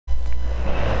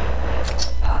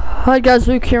Hi guys,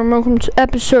 Luke here, and welcome to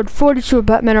episode 42 of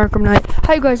Batman Arkham Knight.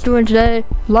 How you guys doing today?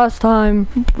 Last time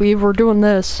we were doing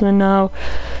this, and now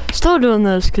still doing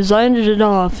this, because I ended it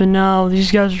off, and now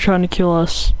these guys are trying to kill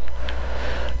us.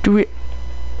 Do we...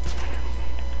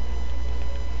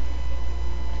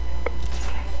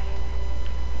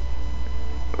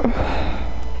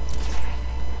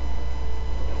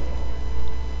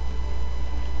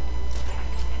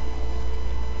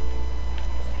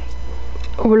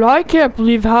 Well, I can't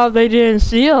believe how they didn't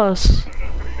see us.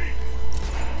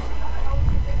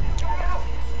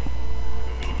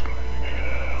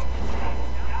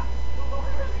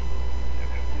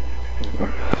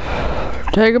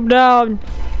 Take him down.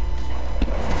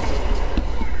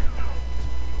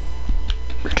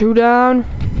 2 down.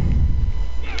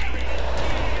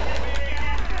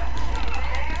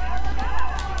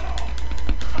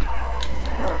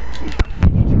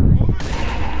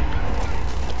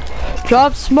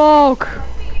 Drop smoke.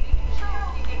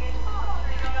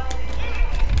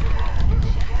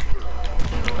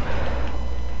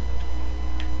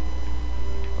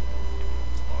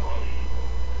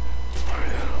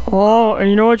 Oh, and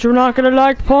you know what you're not gonna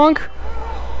like, punk?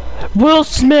 Will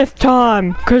Smith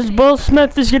time, cause Will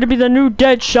Smith is gonna be the new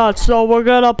Deadshot, so we're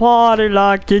gonna party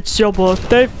like it's your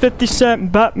birthday. 50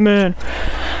 Cent Batman.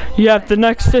 You have the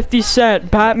next 50 Cent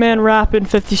Batman rapping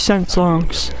 50 Cent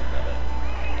songs.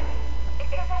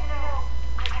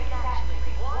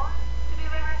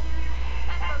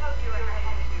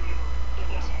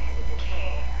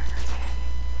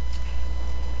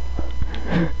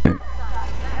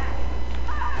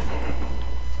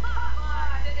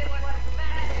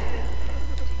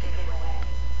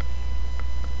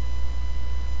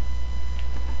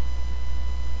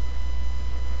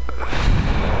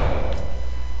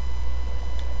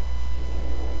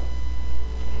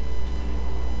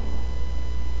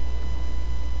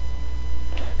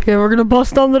 Okay, we're gonna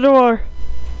bust down the door.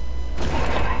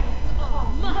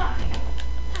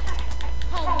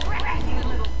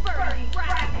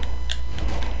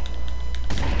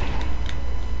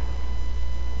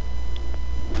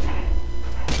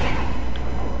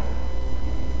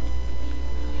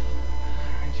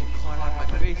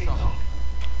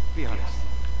 Be honest.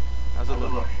 How's it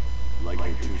look? Like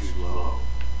you're too slow.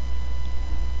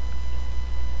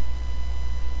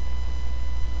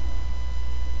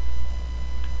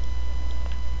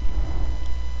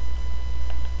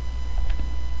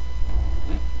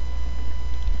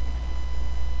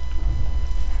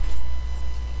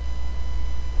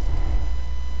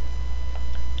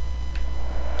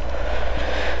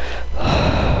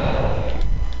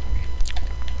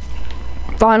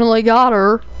 Finally got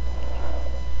her.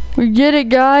 We did it,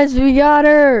 guys. We got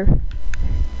her.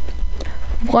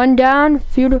 1 down.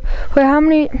 Few to, wait, how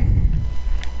many?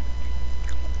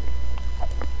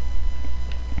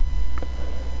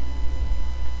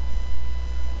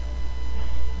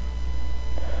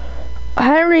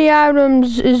 Henry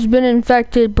Adams has been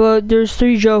infected, but there's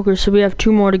 3 Jokers, so we have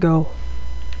 2 more to go.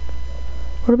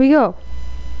 Where do we go?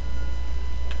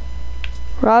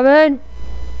 Robin?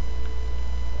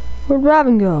 Where'd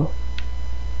Robin go?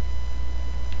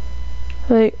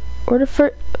 Like, where the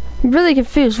frick? I'm really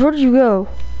confused. Where did you go?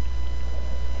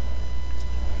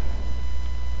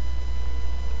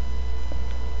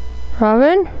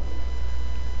 Robin?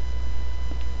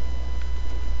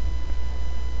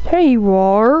 There you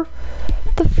are.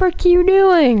 What the frick are you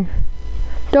doing?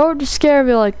 Don't scare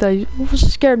me like that. You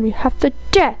scared me half to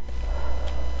death.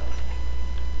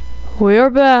 We are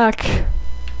back.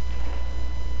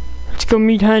 Let's go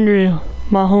meet Henry,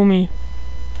 my homie.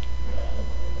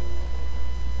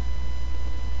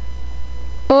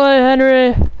 Oi,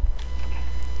 Henry.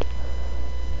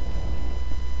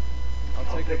 I'll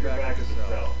take it back to the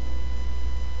cell.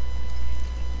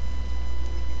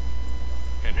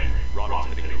 Henry, Ronald's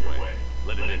heading your way.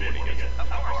 Let him in when he gets it. Of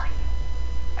course.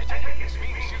 I take it this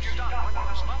means you've done what I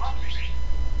was supposed to be.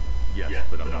 Yes,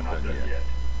 but I'm not done yet.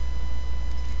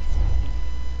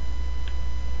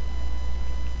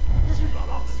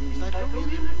 Ronald seems like a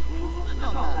really improvement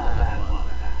on that one.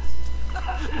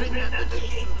 Remember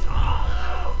Jason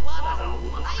Todd? What a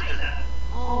whiner.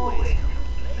 Always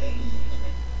complaining.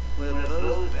 We're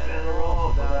both better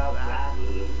off without that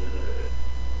loser.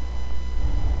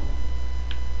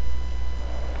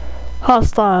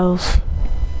 Hostiles.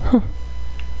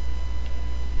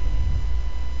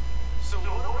 So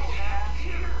what do we have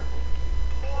here?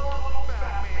 Poor little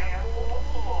Batman all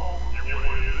alone. You want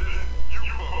to hear this? You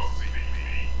come see me.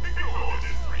 Ignore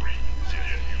this freak.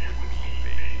 Just you and me,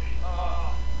 baby.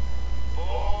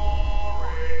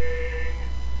 Boring.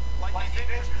 Like he's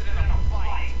interested in a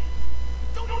fight.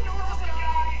 Don't you know this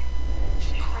guy?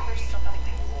 He craves something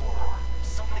more.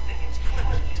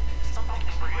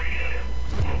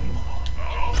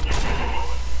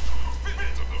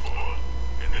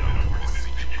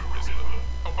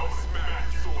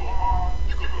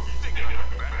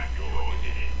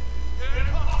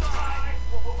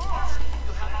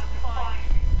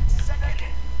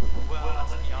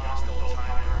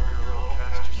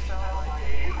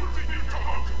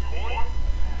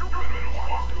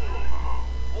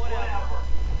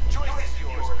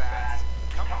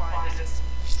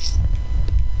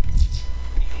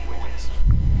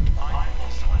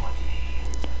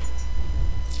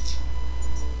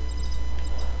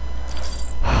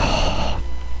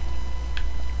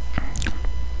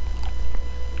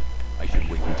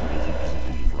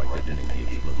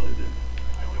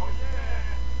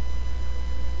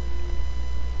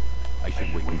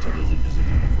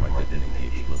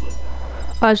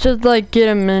 I should like get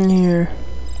him in here.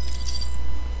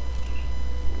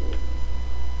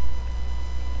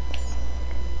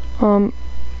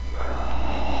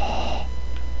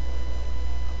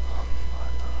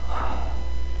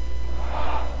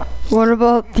 What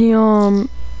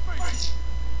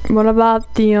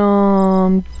about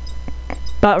the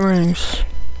bat rings?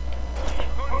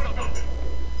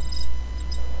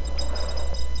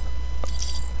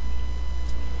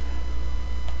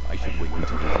 I should wait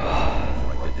until the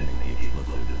before I detonate the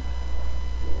explosive.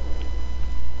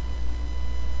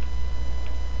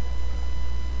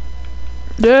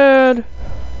 Dead.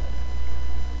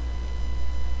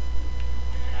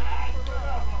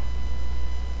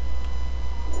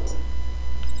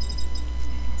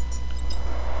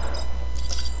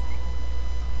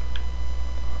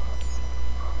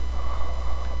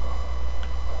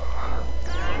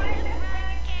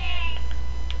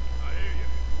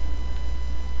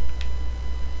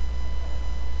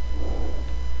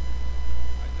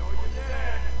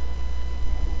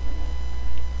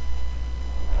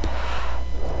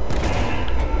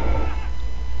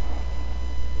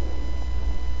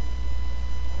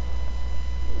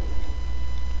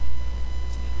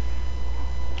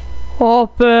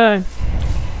 Open.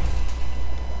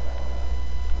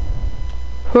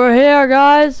 We're here,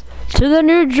 guys. To the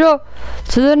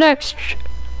next.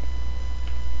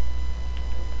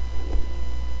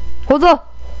 Hold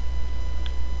up.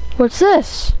 What's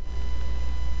this?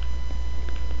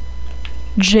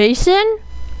 Jason?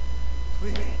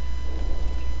 Please.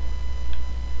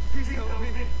 Please help me.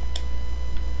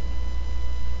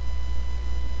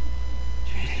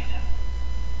 Jason,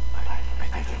 I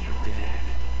think you're dead.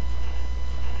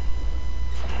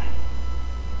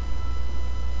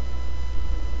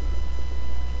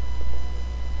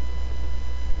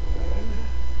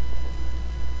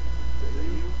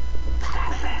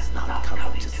 Batman's not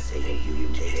coming to save you,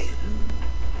 Jason.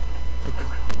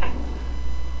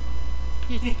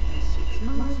 It's been 6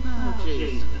 months now,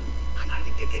 Jason. I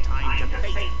think it's time to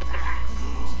face facts.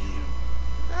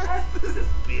 That's the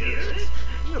spirit.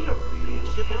 You're a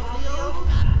real chip of the old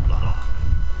bat block.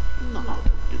 Not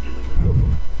doing good.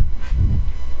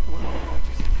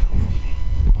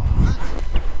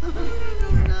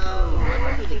 No, I'm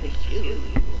not gonna kill you.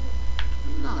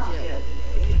 Not yet.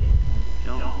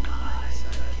 You're my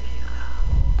sidekick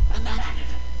now. Imagine it.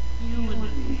 You and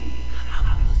me out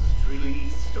on the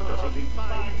streets, starting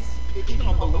fights, picking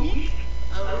on the weak.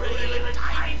 A real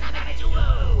dynamic duo.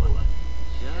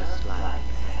 Just like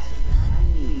that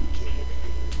new kid.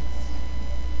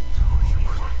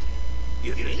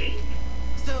 You think?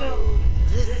 So,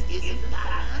 this isn't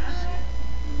Batman?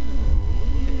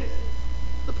 Yes.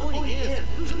 The point is,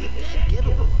 usually a dead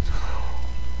giveaway.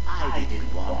 I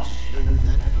didn't want to show you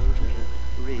that photo.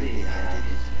 Really, I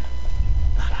didn't.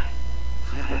 But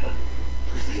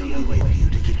it was the only way for you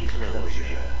to get closure.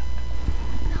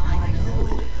 Now I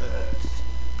know it hurts,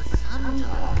 but sometimes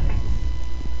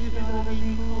you gotta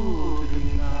be cool to be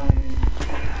kind.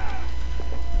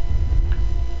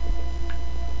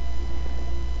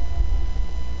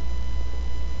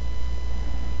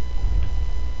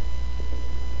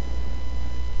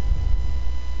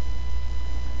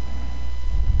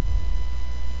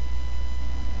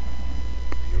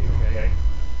 You okay?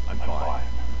 I'm fine.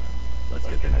 Let's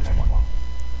get the next one.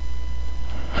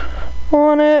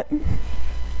 On it.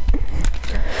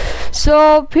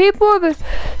 So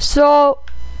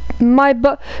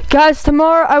guys,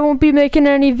 tomorrow I won't be making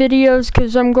any videos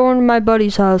because I'm going to my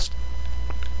buddy's house.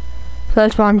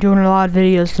 That's why I'm doing a lot of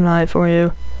videos tonight for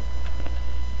you.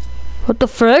 What the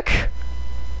frick?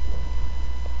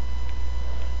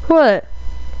 What?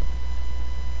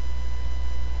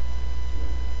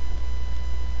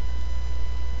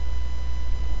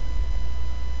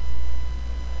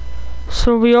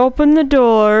 So we open the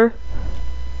door.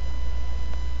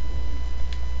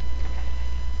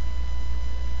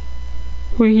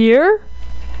 We here?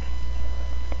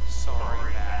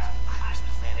 Sorry, Matt. I was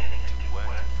planning to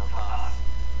work for us.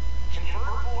 Can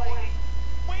Bird Boy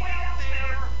wait out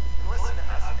there and listen to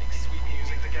us make sweet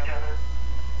music together?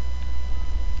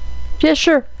 Yeah,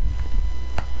 sure.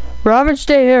 Robin,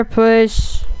 stay here,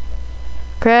 please.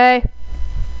 Okay.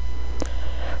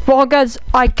 Well, guys,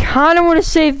 I kind of want to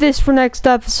save this for next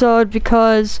episode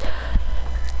because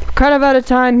we're kind of out of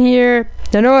time here.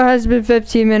 I know it has been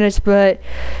 15 minutes, but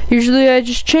usually I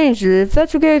just change it. If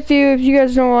that's okay with you, if you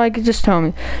guys don't like it, just tell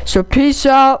me. So peace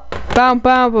out. Bow,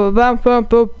 bow, bow, bow, bow,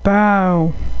 bow,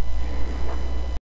 bow.